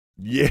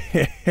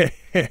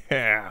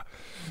Yeah.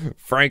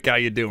 Frank, how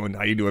you doing?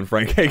 How you doing,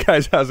 Frank? Hey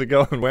guys, how's it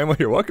going? Whamo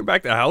here. Welcome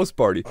back to House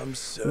Party. I'm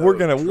so We're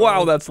gonna drunk,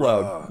 wow, that's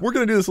loud. bruh. We're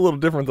gonna do this a little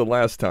different than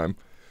last time.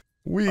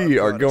 We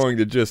are going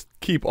to just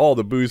keep all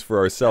the booze for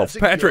ourselves. How's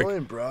it Patrick,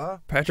 going,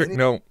 bruh? Patrick,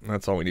 no,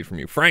 that's all we need from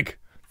you. Frank,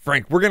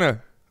 we're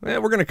gonna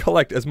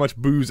collect as much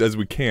booze as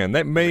we can.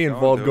 That may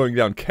involve going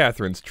down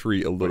Catherine's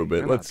tree a little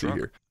bit. Let's see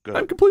here. Good.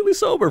 I'm completely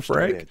sober, Just a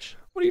Frank. bitch.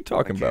 What are you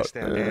talking I can't about?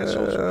 stand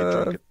assholes who get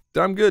drunk.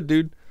 I'm good,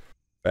 dude.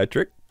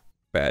 Patrick.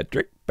 How's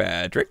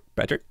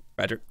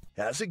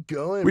it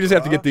going, We just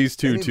have to bruh? get these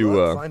two Any to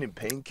luck finding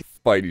painkillers?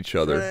 fight each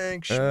other.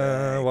 Frank,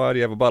 schmank. Why do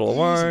you have a bottle of Easy.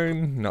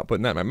 wine? Not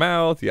putting that in my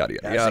mouth. Yada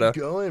yada How's yada. it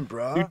going,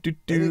 bruh?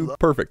 Any luck?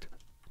 Perfect.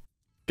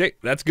 Okay,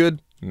 that's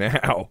good.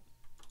 Now,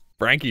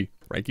 Frankie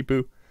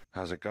Poo,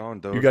 How's it going,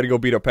 dude? you got to go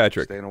beat up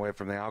Patrick. Staying away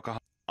from the alcohol.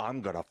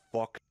 I'm gonna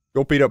fuck.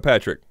 Go beat up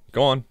Patrick.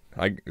 Go on.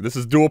 This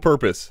is dual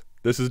purpose.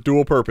 This is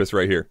dual purpose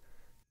right here.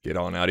 Get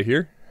on out of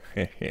here.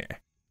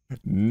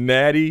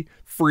 Natty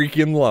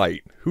freaking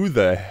Light. Who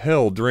the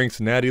hell drinks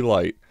Natty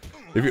Light?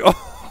 If you,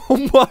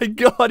 oh my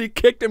God, he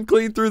kicked him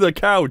clean through the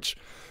couch.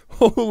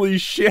 Holy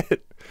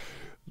shit.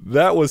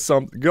 That was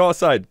something. Go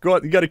outside. Go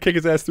out. You got to kick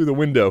his ass through the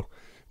window.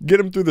 Get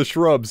him through the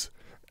shrubs.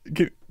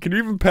 Can you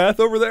even path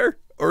over there?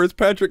 Or is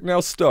Patrick now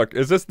stuck?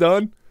 Is this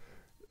done?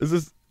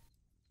 Is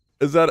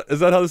that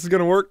how this is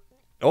gonna work?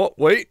 Oh,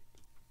 wait.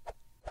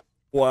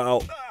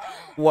 Wow.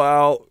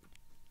 Wow.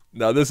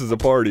 Now this is a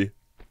party.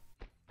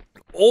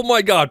 Oh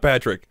my God,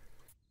 Patrick.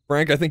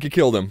 Frank, I think you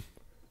killed him.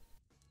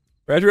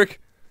 Patrick,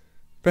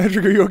 are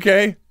you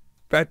okay?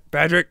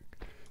 Patrick,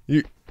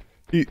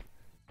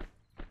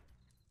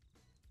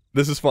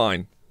 this is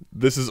fine.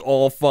 This is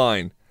all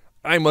fine.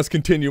 I must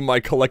continue my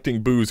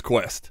collecting booze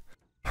quest.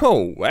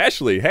 Oh,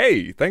 Ashley,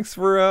 hey, thanks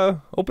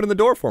for opening the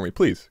door for me.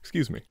 Please,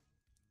 excuse me.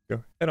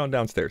 Go head on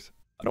downstairs.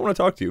 I don't want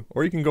to talk to you,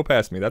 or you can go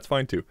past me. That's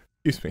fine too.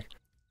 Excuse me.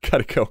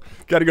 Gotta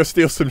go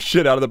steal some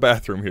shit out of the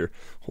bathroom here.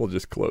 We'll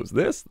just close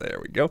this. There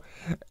we go.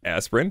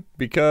 Aspirin,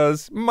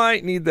 because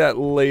might need that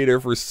later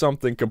for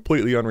something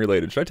completely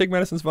unrelated. Should I take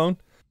Madison's phone?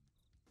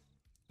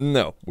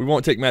 No, we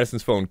won't take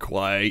Madison's phone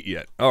quite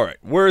yet. Alright,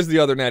 where's the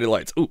other natty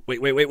lights? Ooh, wait.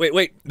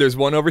 There's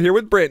one over here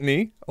with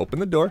Brittany. Open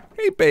the door.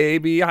 Hey,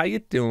 baby, how you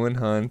doing,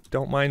 hun?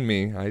 Don't mind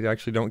me. I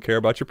actually don't care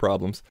about your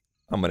problems.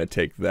 I'm gonna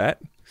take that.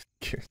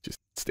 Just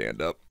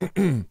stand up.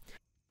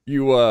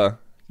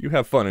 You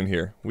have fun in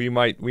here. We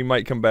might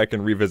come back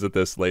and revisit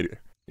this later.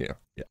 Yeah,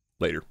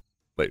 later.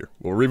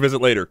 We'll revisit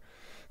later.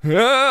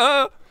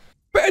 Ah,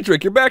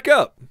 Patrick, you're back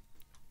up.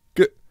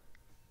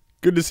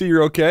 Good to see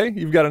you're okay.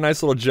 You've got a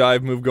nice little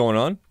jive move going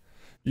on.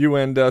 You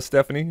and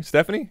Stephanie?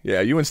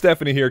 Yeah, you and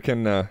Stephanie here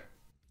can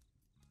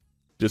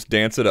just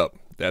dance it up.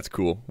 That's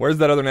cool. Where's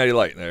that other natty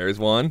light? There's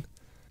one.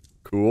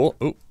 Cool.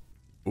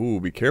 Ooh,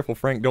 be careful,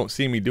 Frank. Don't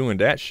see me doing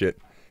that shit.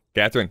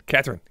 Catherine,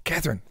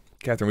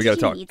 we gotta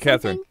talk.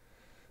 Catherine.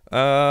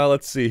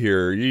 Let's see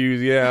here.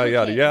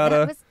 Yada yada.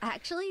 That was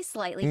actually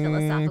slightly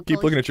philosophical.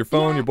 Keep looking at your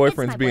phone. Yeah, Your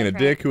boyfriend's it's my being a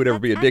boyfriend. dick. Who would ever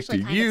be a That's dick to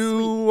actually kinda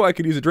you? sweet. I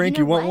could use a drink.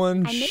 You You know want what?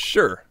 one? I miss-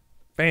 Sure.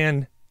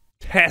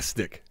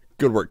 Fantastic.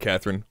 Good work,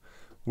 Catherine.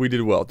 We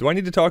did well. Do I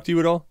need to talk to you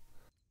at all?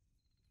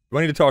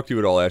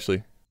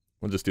 Ashley?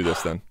 We'll just do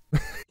this then.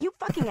 You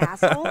fucking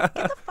asshole. Get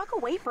the fuck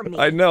away from me.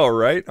 I know,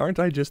 right? Aren't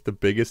I just the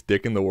biggest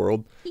dick in the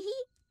world?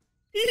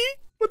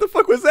 What the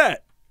fuck was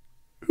that?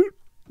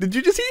 Did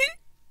you just hee?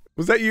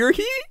 Was that your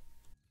hee?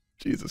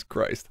 Jesus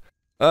Christ.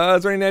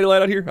 Is there any natty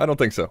light out here? I don't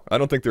think so. I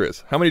don't think there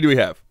is. How many do we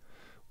have?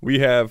 We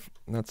have...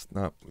 That's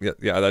not...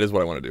 Yeah, that is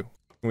what I want to do.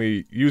 Can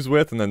we use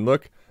with and then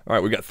look?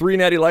 Alright, we got 3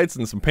 natty lights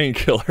and some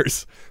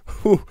painkillers.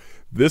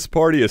 This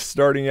party is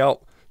starting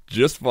out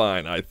just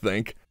fine, I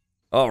think.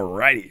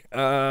 Alrighty.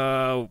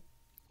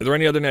 Is there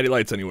any other natty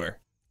lights anywhere?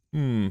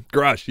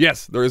 Garage.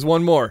 Yes, there is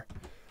one more.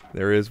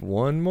 There is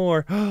one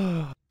more.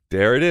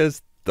 There it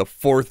is. The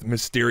 4th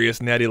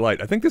mysterious natty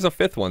light. I think there's a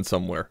 5th one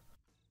somewhere.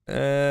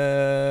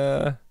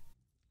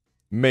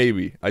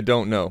 Maybe. I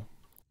don't know.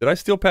 Did I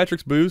steal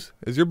Patrick's booze?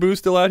 Is your booze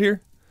still out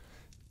here?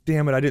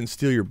 Damn it, I didn't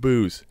steal your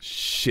booze.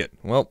 Shit.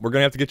 Well, we're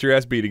gonna have to get your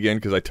ass beat again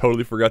because I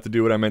totally forgot to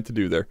do what I meant to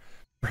do there.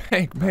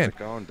 Frank, man.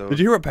 Did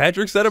you hear what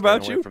Patrick said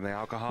about you? From the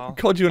alcohol.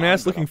 He called you an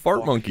ass-licking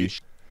fart monkey.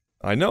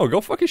 I know, go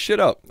fuck his shit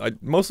up. I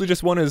mostly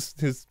just want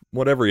his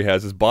whatever he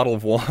has, his bottle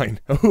of wine.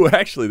 Oh,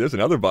 actually, there's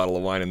another bottle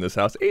of wine in this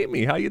house.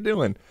 Amy, how you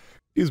doing?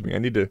 Excuse me, I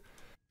need to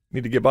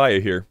get by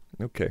you here.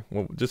 Okay,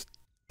 well, just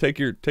take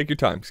your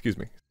time. Excuse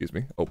me.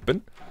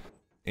 Open.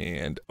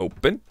 And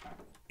open.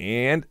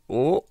 And,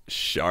 oh,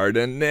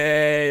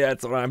 Chardonnay.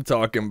 That's what I'm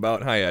talking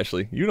about. Hi,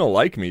 Ashley. You don't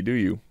like me, do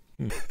you?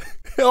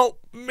 Help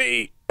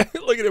me.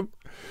 Look at him.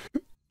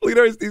 Look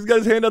at these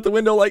guys hand out the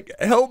window like,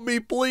 help me,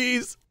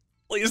 please.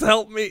 Please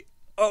help me.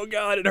 Oh,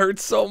 God, it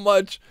hurts so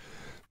much.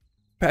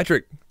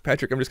 Patrick, I'm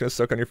just going to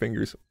suck on your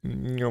fingers.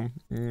 Where'd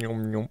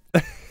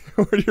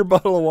your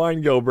bottle of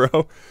wine go,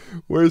 bro?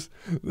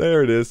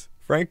 There it is.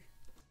 Frank,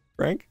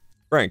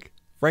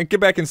 get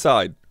back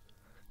inside.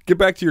 Get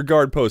back to your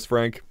guard post,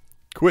 Frank.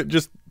 Quit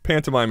just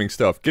pantomiming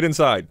stuff. Get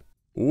inside.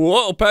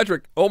 Whoa,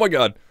 Patrick. Oh, my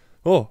God.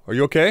 Oh, are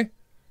you okay?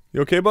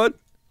 You okay, bud?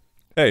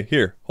 Hey,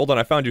 here. Hold on,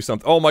 I found you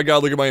something. Oh my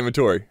god, look at my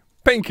inventory.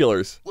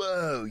 Painkillers.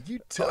 Whoa, you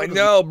I totally...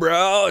 know,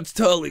 bro. It's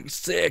totally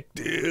sick,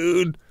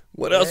 dude.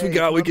 What else we Hey,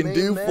 got we my can main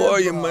do man, for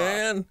you, bro.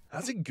 man?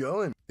 How's it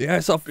going? Yeah, I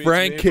saw Beats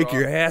Frank me, kick bro.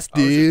 your ass, I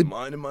was just dude.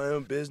 minding my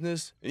own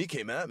business, and he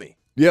came at me.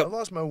 Yep. I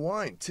lost my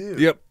wine, too.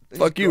 Yep. And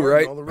Fuck he's you, guarding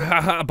right? all the rest.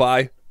 Haha,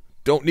 bye.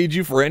 Don't need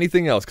you for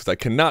anything else, because I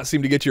cannot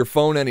seem to get your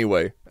phone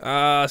anyway.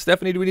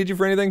 Stephanie, do we need you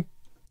for anything?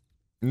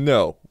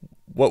 No.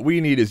 What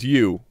we need is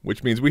you,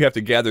 which means we have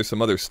to gather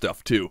some other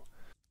stuff, too.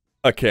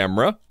 A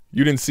camera.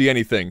 You didn't see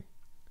anything.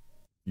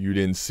 You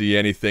didn't see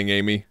anything,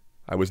 Amy.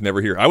 I was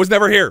never here. I was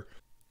never here!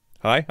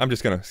 Hi, I'm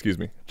just gonna, excuse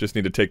me, just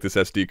need to take this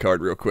SD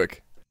card real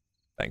quick.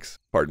 Thanks.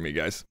 Pardon me,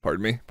 guys.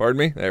 Pardon me. Pardon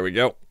me. There we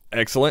go.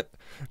 Excellent.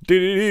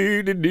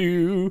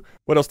 Do-do-do-do-do.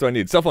 What else do I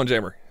need? Cell phone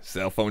jammer.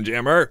 Cell phone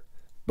jammer.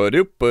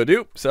 Ba-doop,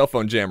 ba-doop. Cell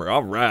phone jammer.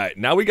 All right.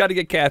 Now we got to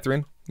get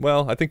Catherine.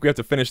 Well, I think we have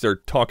to finish their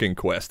talking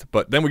quest,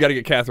 but then we got to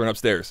get Catherine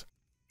upstairs.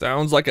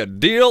 Sounds like a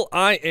deal.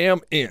 I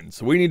am in.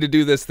 So we need to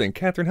do this thing.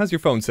 Catherine, how's your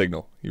phone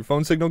signal? Your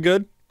phone signal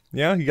good?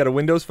 Yeah? You got a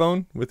Windows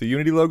phone with the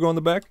Unity logo on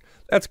the back?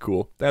 That's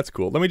cool. That's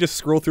cool. Let me just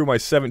scroll through my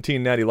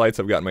 17 natty lights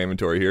I've got in my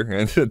inventory here,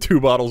 and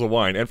 2 bottles of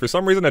wine, and for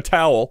some reason a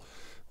towel.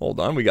 Hold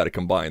on, we got to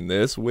combine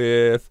this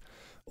with,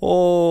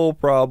 oh,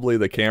 probably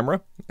the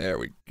camera. There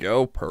we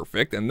go.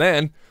 Perfect. And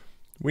then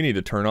we need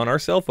to turn on our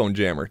cell phone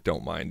jammer.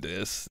 Don't mind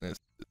this. This is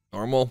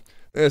normal.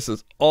 This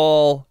is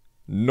all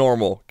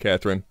normal,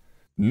 Catherine.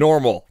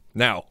 Normal.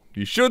 Now,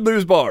 you should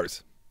lose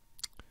bars.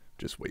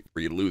 Just wait for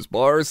you to lose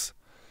bars.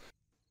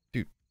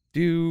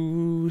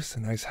 It's a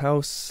nice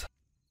house.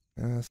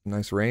 It's a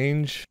nice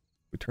range.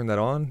 We turn that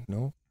on?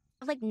 No?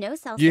 Like no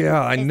cell phone. Yeah,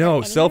 I Is there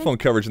know. Cell anywhere? phone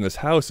coverage in this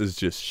house is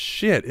just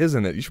shit,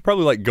 isn't it? You should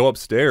probably like go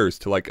upstairs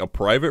to like a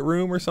private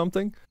room or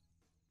something.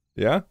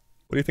 Yeah?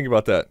 What do you think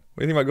about that?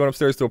 What do you think about going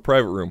upstairs to a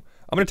private room?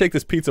 I'm gonna take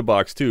this pizza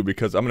box too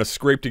because I'm gonna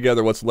scrape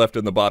together what's left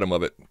in the bottom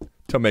of it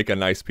to make a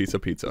nice piece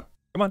of pizza.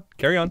 Come on,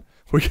 carry on.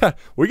 We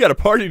got a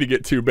party to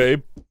get to,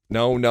 babe.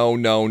 No, no,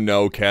 no,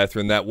 no,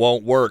 Catherine, that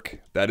won't work.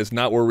 That is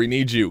not where we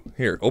need you.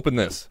 Here, open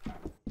this.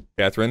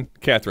 Catherine,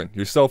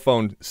 your cell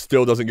phone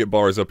still doesn't get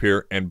bars up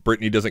here, and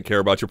Brittany doesn't care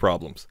about your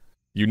problems.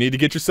 You need to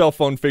get your cell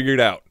phone figured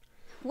out.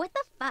 What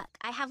the fuck?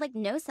 I have like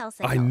no cell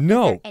signal. I Is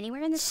know. there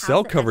anywhere in this house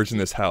Cell that coverage has- in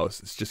this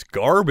house is just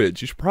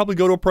garbage. You should probably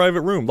go to a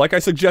private room, like I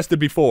suggested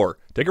before.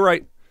 Take a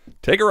right.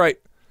 Take a right.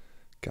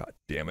 God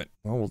damn it.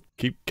 Well, we'll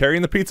keep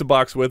carrying the pizza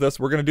box with us.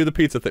 We're going to do the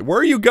pizza thing. Where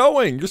are you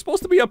going? You're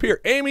supposed to be up here.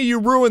 Amy, you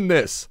ruined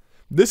this.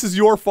 This is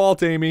your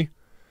fault, Amy.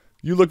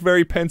 You look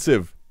very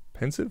pensive.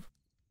 Pensive?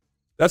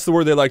 That's the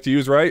word they like to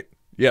use, right?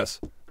 Yes.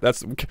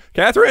 That's...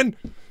 Catherine!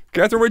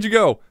 Catherine, where'd you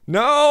go?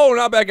 No,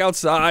 not back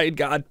outside.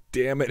 God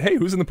damn it. Hey,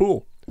 who's in the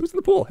pool? Who's in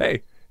the pool?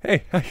 Hey.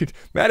 Hey.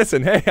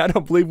 Madison, hey, I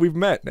don't believe we've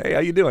met. Hey, how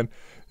you doing?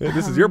 Hey,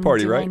 this is your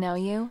party, right? Do I know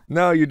you?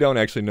 No, you don't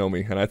actually know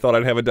me, and I thought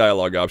I'd have a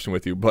dialogue option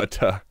with you, but,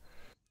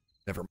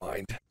 never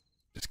mind.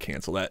 Just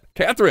cancel that.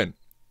 Catherine!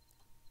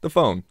 The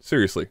phone.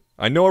 Seriously.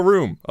 I know a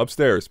room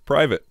upstairs.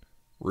 Private.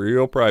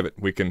 Real private.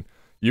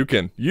 You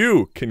can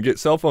get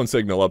cell phone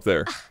signal up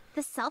there.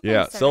 The cell phone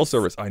Yeah, service. cell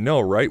service. I know,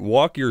 right?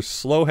 Walk your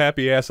slow,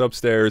 happy ass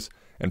upstairs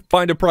and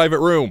find a private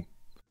room.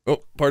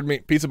 Oh, pardon me.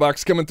 Pizza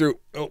box coming through.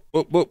 Oh.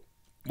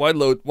 Wide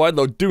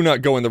load. Do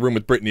not go in the room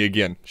with Brittany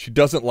again. She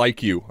doesn't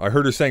like you. I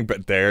heard her saying,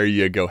 but there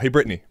you go. Hey,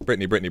 Brittany.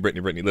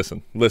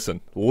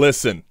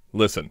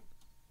 Listen.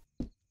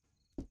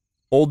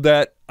 Hold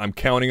that. I'm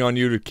counting on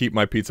you to keep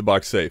my pizza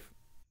box safe.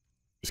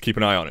 Just keep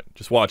an eye on it.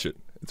 Just watch it.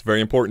 It's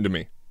very important to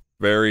me.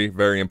 Very,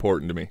 very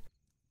important to me.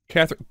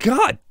 Catherine.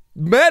 God!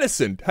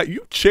 Madison!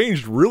 You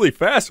changed really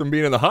fast from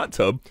being in the hot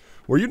tub.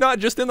 Were you not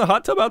just in the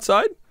hot tub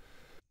outside?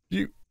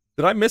 Did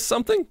I miss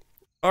something?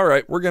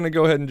 Alright, we're gonna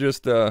go ahead and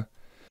just, do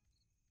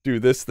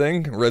this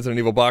thing. Resident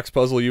Evil box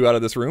puzzle you out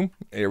of this room.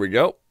 Here we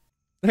go.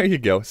 There you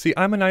go. See,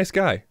 I'm a nice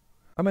guy.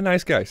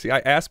 See, I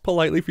asked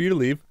politely for you to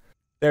leave.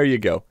 There you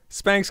go.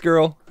 Spanx,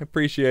 girl. I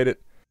appreciate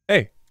it.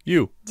 Hey,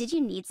 you. Did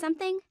you need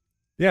something?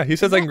 Yeah, he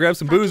says I can grab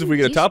some booze if we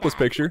get a topless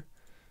picture.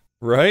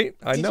 Right?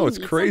 I Did know, you it's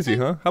need crazy,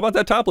 something? huh? How about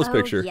that topless Oh,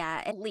 picture?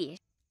 yeah, at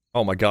least.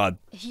 Oh my god.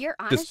 If you're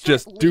on a Just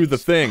short do the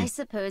leash, thing. I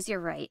suppose you're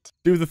right.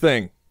 Do the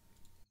thing.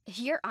 If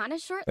you're on a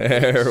short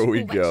There leash,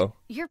 we go.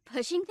 You're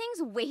pushing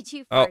things way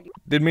too Oh, far.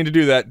 didn't mean to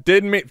do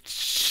that.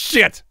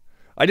 Shit!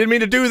 I didn't mean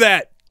to do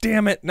that!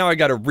 Damn it, now I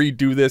gotta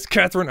redo this.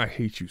 Catherine, I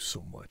hate you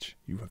so much.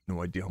 You have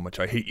no idea how much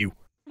I hate you.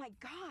 Oh my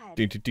god.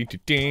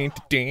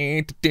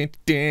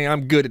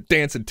 I'm good at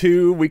dancing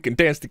too. We can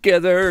dance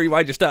together.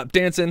 Why'd you stop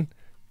dancing?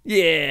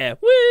 Yeah,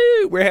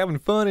 woo! We're having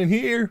fun in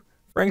here.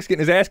 Frank's getting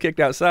his ass kicked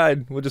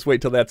outside. We'll just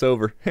wait till that's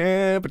over.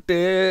 I've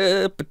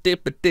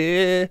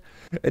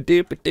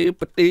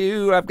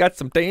got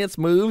some dance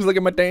moves. Look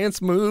at my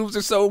dance moves.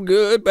 They're so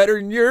good.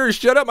 Better than yours.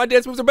 Shut up. My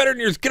dance moves are better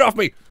than yours. Get off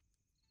me.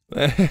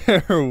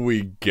 There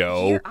we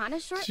go. You're on a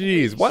short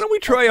Jeez, leash. why don't we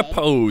try a Okay,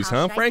 pose, how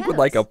huh? should I Frank would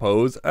like a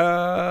pose?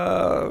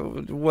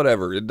 pose.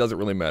 Whatever. It doesn't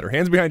really matter.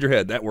 Hands behind your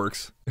head. That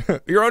works.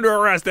 You're under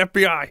arrest,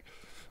 FBI.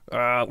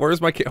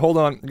 Where's my kid? Hold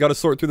on. Got to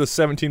sort through the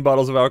 17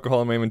 bottles of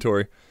alcohol in my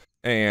inventory.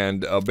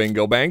 And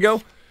bingo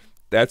bango.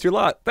 That's your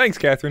lot. Thanks,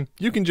 Catherine.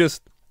 You can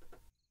just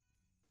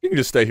You can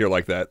just stay here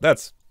like that.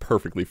 That's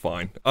perfectly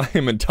fine. I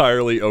am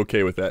entirely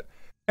okay with that.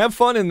 Have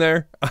fun in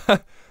there.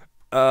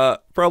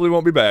 Probably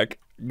won't be back.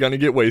 Gonna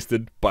get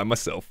wasted by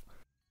myself.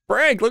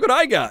 Frank, look what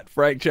I got.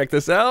 Frank, check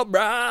this out,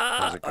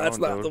 brah. That's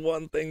not the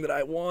one thing that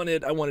I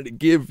wanted. I wanted to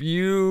give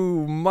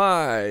you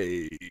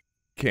my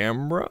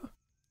camera.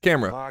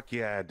 Fuck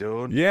yeah,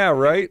 dude. Yeah,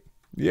 right?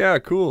 Yeah,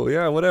 cool.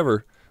 Yeah,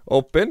 whatever.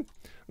 Open.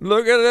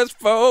 Look at this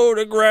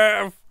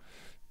photograph.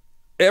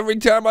 Every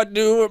time I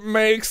do, it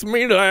makes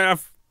me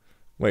laugh.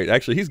 Wait,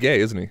 actually, he's gay,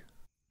 isn't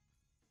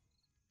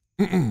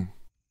he?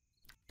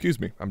 Excuse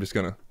me. I'm just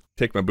gonna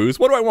take my booze.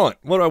 What do I want?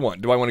 What do I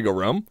want? Do I want to go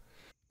rum?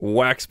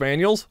 Wax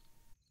Spaniels?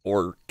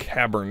 Or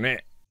Cabernet?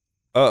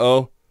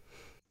 Uh-oh.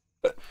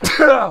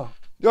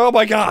 Oh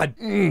my god!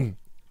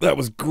 That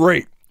was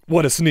great.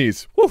 What a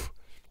sneeze. Whew.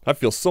 I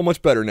feel so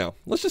much better now.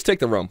 Let's just take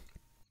the rum.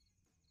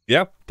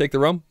 Yeah, take the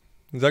rum.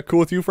 Is that cool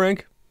with you,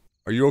 Frank?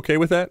 Are you okay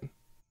with that?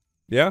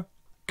 Yeah?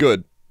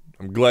 Good.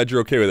 I'm glad you're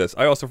okay with this.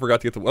 I also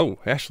forgot to get the... Oh,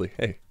 Ashley.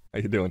 Hey, how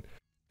you doing?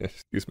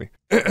 Excuse me.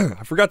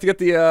 I forgot to get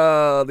the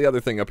other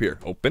thing up here.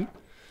 Open.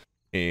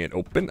 And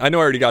open. I know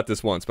I already got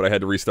this once, but I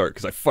had to restart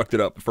because I fucked it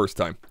up the first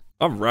time.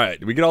 Alright.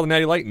 Did we get all the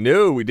natty light?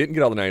 No, we didn't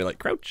get all the natty light.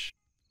 Crouch.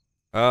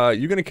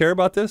 You gonna care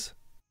about this?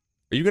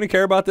 Are you gonna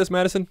care about this,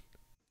 Madison?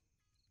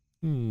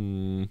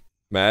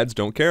 Mads,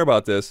 don't care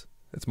about this.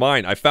 It's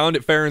mine. I found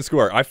it fair and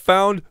square. I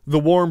found the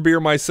warm beer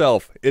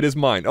myself. It is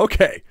mine.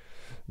 Okay.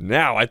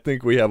 Now I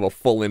think we have a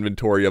full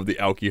inventory of the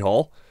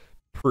alcohol.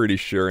 Pretty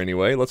sure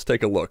anyway. Let's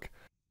take a look.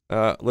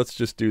 Let's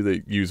just do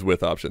the use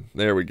with option.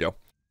 There we go.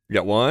 We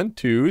got 1,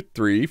 2,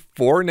 3,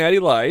 4 natty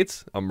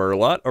lights, a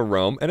merlot, a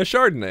rum, and a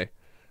chardonnay.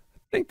 I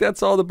think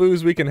that's all the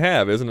booze we can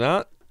have, isn't it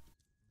not?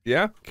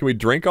 Yeah? Can we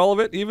drink all of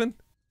it even?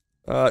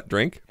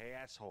 Drink. Hey,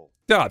 asshole.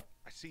 God.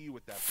 I see you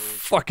with that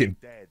booze. Fucking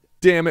Dead.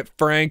 damn it,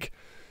 Frank.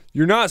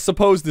 You're not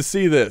supposed to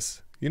see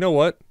this. You know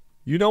what?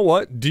 You know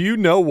what? Do you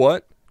know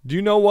what? Do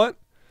you know what?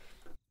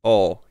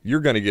 Oh,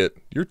 you're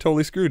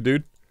totally screwed,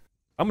 dude.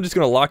 I'm just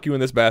gonna lock you in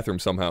this bathroom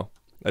somehow.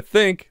 I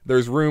think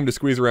there's room to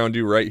squeeze around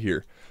you right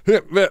here.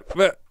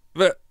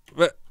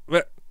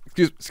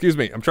 Excuse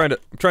me. I'm trying to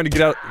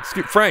get out.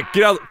 Frank,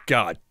 get out.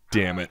 God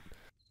damn it.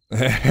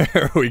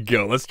 There we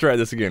go. Let's try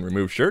this again.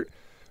 Remove shirt.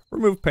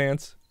 Remove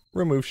pants.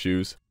 Remove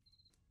shoes.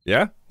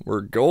 Yeah,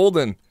 we're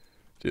golden.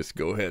 Just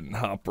go ahead and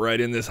hop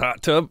right in this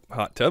hot tub.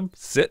 Hot tub.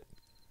 Sit.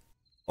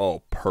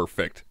 Oh,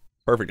 perfect.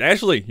 Perfect.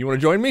 Ashley, you want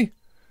to join me?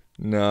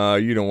 No,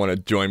 you don't want to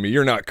join me.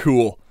 You're not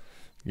cool.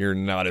 You're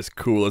not as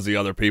cool as the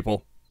other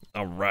people.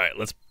 All right,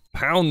 let's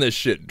pound this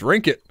shit.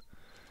 Drink it.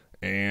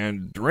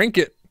 And drink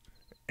it.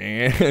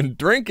 And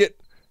drink it.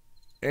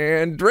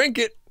 And drink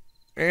it.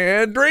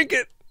 And drink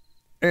it.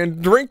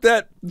 And drink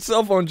that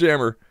cell phone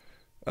jammer.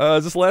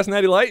 Is this the last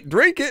natty light?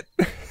 Drink it.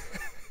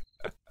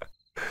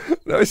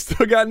 No, I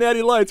still got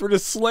natty lights. We're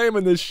just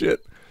slamming this shit.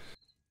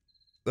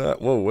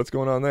 Whoa, what's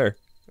going on there?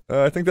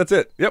 I think that's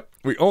it. Yep,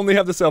 we only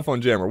have the cell phone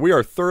jammer. We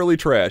are thoroughly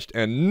trashed,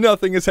 and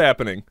nothing is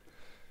happening.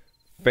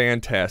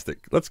 Fantastic.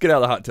 Let's get out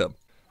of the hot tub.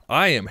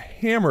 I am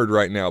hammered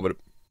right now, but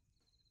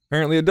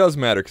apparently it does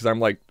matter, because I'm,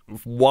 like,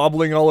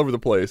 wobbling all over the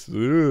place.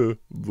 Well,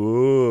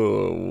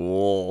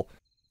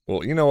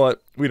 you know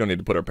what? We don't need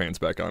to put our pants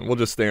back on. We'll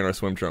just stay in our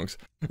swim trunks.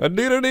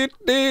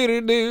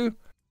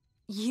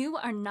 You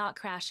are not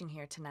crashing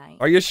here tonight.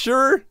 Are you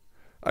sure?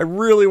 I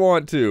really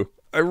want to.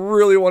 I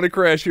really want to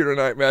crash here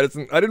tonight,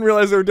 Madison. I didn't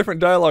realize there were different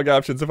dialogue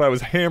options if I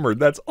was hammered.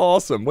 That's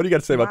awesome. What do you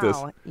got to say about this?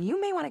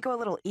 You may want to go a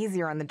little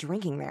easier on the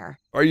drinking there.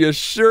 Are you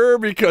sure?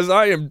 Because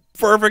I am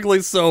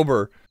perfectly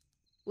sober.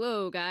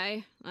 Whoa,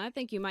 guy. I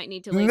think you might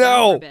need to lay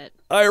down for a bit.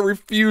 I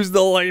refuse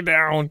to lay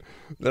down.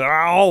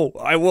 No,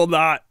 I will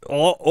not.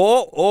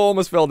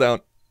 Almost fell down.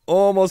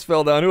 Almost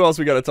fell down. Who else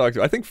we got to talk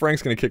to? I think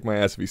Frank's going to kick my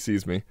ass if he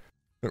sees me.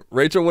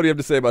 Rachel, what do you have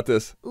to say about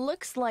this?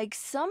 Looks like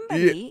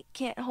somebody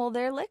can't hold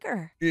their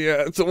liquor.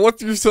 Yeah, so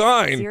what's your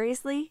sign?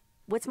 Seriously?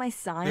 What's my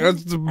sign?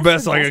 That's the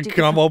best I can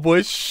come up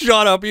with.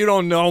 Shut up, you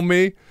don't know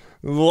me.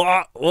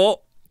 Oh,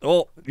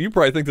 you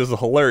probably think this is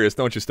hilarious,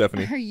 don't you,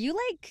 Stephanie? Are you,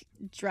 like,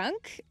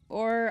 drunk?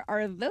 Or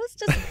are those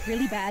just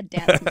really bad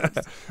dance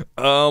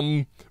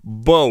moves?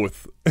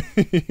 Both.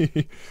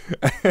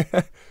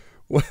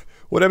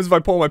 What happens if I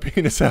pull my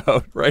penis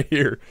out right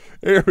here?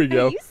 There we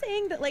go. Are you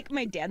saying that, like,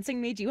 my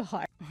dancing made you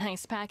hard?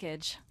 Nice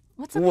package.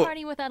 What's a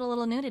party without a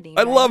little nudity?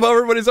 I love how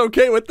everybody's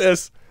okay with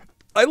this.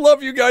 I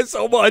love you guys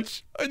so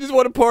much. I just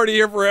want to party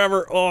here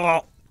forever.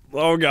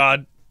 Oh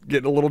God.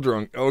 Getting a little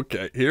drunk.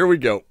 Okay, here we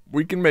go.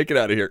 We can make it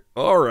out of here.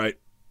 All right.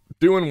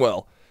 Doing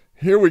well.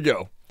 Here we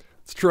go.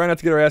 Let's try not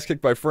to get our ass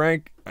kicked by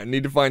Frank. I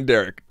need to find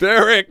Derek.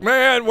 Derek,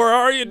 man, where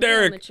are you,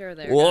 Derek? Mature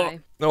there, guy.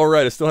 All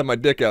right, I still have my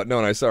dick out,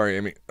 don't I? Sorry,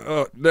 Amy.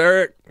 Oh,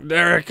 Derek,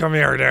 come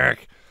here,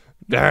 Derek.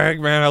 Derek,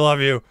 man, I love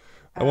you.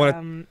 I want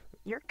to.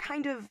 You're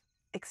kind of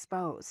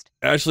exposed.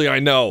 Ashley, I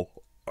know.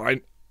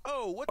 I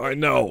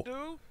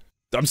know.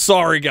 I'm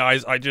sorry,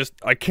 guys. I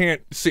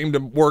can't seem to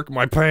work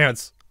my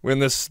pants in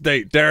this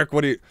state. Derek,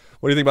 what do you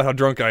think about how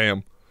drunk I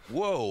am?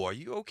 Whoa, are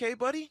you okay,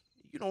 buddy?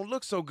 You don't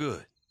look so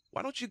good.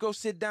 Why don't you go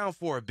sit down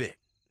for a bit?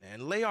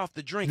 And lay off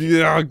the drinking,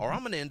 Yeah. or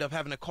I'm gonna end up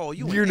having to call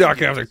you. You're not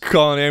gonna have to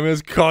call an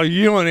ambulance. Call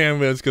you an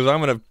ambulance because I'm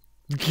gonna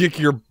kick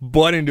your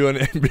butt into an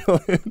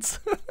ambulance.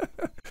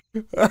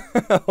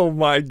 Oh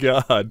my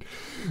god,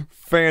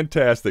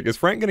 fantastic! Is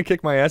Frank gonna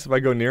kick my ass if I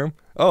go near him?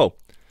 Oh,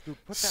 Dude,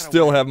 put that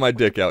still away. have my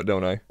dick out,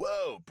 don't I?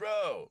 Whoa,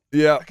 bro.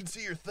 Yeah, I can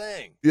see your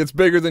thing. it's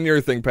bigger than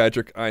your thing,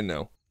 Patrick. I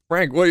know.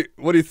 Frank, what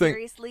do you think?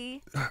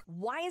 Seriously?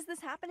 Why is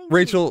this happening to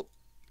Rachel,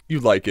 you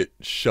like it.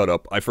 Shut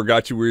up. I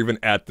forgot you were even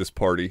at this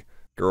party,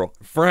 girl.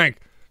 Frank,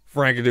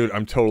 dude,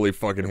 I'm totally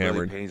fucking It really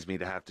hammered. pains me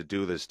to have to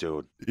do this,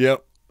 dude.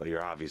 Yep, But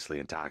you're obviously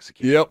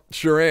intoxicated. yep,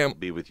 sure am. I'll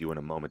be with you in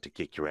a moment to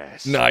kick your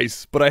ass.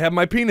 Nice, but I have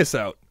my penis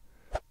out.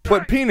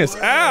 What penis?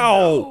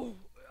 Ow!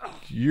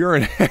 You're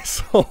an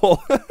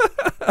asshole.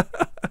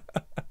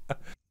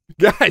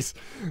 Guys,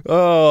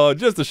 oh,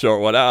 just a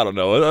short one. I don't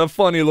know. A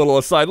funny little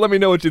aside. Let me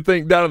know what you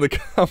think down in the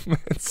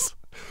comments.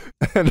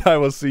 And I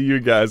will see you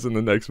guys in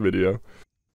the next video.